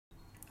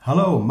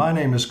Hello, my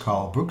name is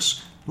Carl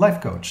Brooks, life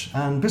coach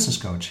and business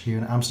coach here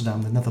in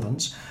Amsterdam, the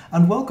Netherlands,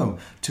 and welcome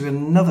to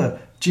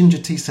another Ginger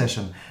Tea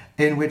session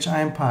in which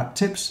I impart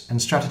tips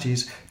and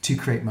strategies to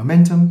create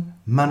momentum,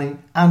 money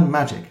and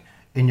magic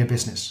in your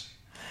business.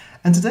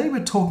 And today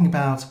we're talking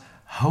about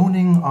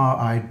honing our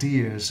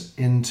ideas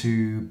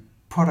into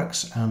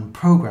products and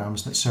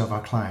programs that serve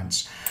our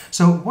clients.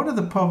 So one of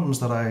the problems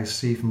that I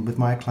see with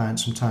my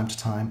clients from time to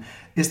time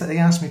is that they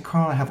ask me,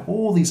 Carl, I have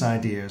all these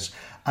ideas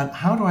and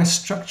how do I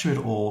structure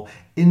it all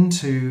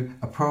into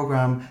a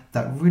program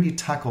that really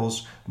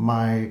tackles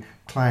my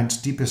clients'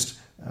 deepest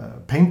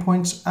pain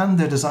points and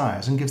their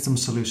desires and gives them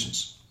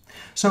solutions.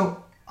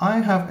 So I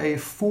have a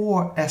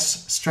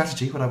 4S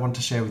strategy, what I want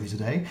to share with you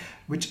today,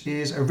 which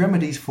is a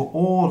remedy for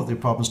all of the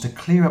problems to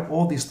clear up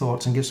all these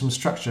thoughts and give some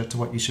structure to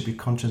what you should be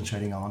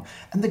concentrating on.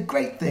 And the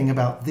great thing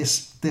about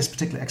this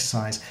particular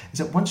exercise is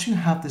that once you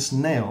have this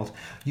nailed,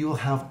 you will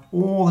have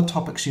all the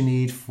topics you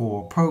need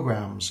for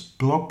programs,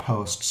 blog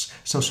posts,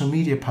 social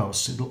media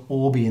posts. It'll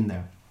all be in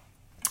there.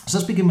 So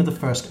let's begin with the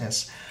first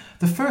S.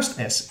 The first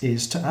S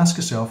is to ask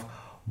yourself,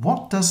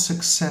 what does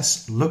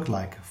success look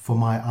like for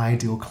my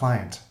ideal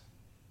client?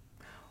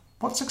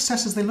 What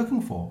success are they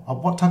looking for?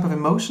 What type of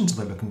emotions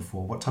are they looking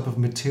for? What type of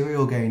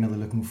material gain are they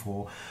looking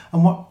for?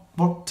 And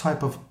what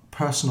type of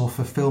personal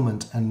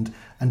fulfillment and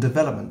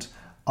development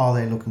are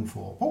they looking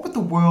for? What would the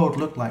world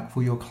look like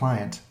for your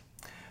client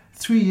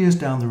 3 years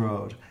down the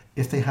road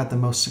if they had the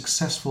most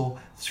successful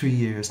 3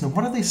 years? Now,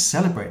 what are they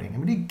celebrating?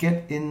 And really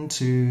get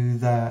into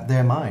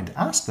their mind.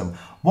 Ask them,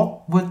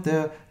 what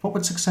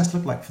would success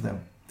look like for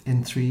them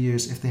in 3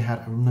 years if they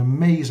had an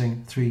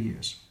amazing 3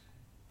 years?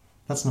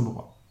 That's number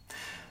one.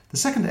 The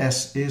second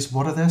S is,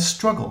 what are their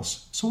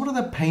struggles? So what are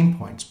their pain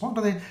points? What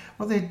are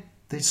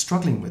they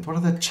struggling with? What are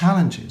their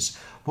challenges?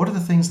 What are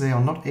the things they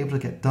are not able to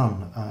get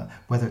done,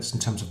 whether it's in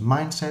terms of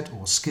mindset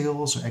or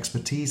skills or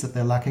expertise that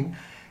they're lacking?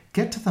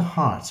 Get to the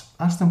heart.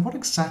 Ask them what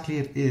exactly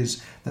it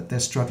is that they're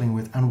struggling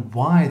with and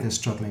why they're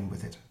struggling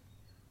with it.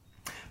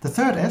 The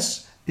third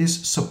S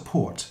is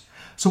support.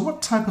 So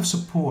what type of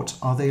support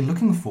are they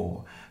looking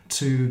for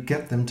to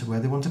get them to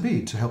where they want to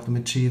be, to help them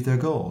achieve their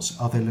goals?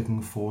 Are they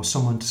looking for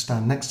someone to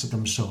stand next to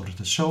them shoulder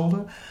to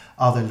shoulder?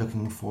 Are they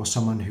looking for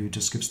someone who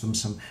just gives them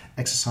some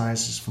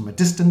exercises from a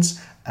distance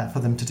for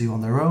them to do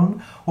on their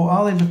own? Or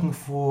are they looking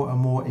for a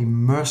more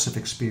immersive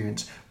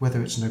experience,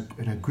 whether it's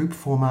in a group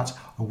format,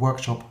 a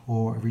workshop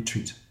or a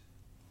retreat?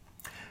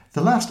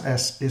 The last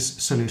S is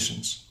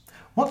solutions.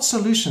 What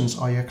solutions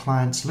are your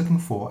clients looking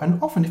for?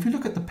 And often if you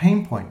look at the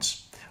pain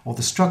points or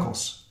the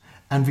struggles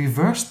and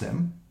reverse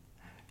them,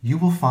 you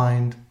will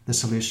find the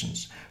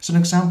solutions. So an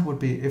example would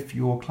be if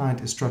your client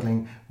is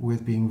struggling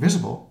with being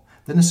visible,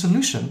 then a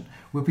solution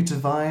would be to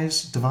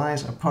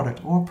devise a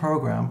product or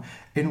program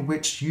in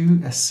which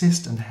you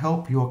assist and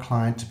help your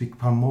client to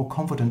become more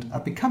confident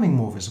at becoming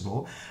more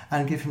visible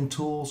and give him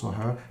tools or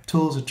her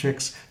tools or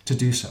tricks to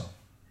do so.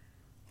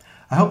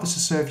 I hope this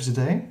has served you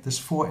today, this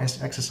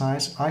 4S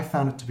exercise. I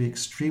found it to be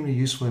extremely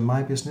useful in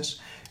my business.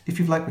 If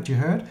you've liked what you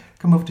heard,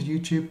 come over to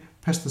YouTube,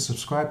 press the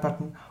subscribe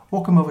button,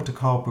 or come over to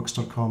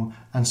carlbrooks.com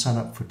and sign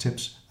up for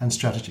tips and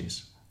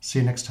strategies. See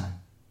you next time.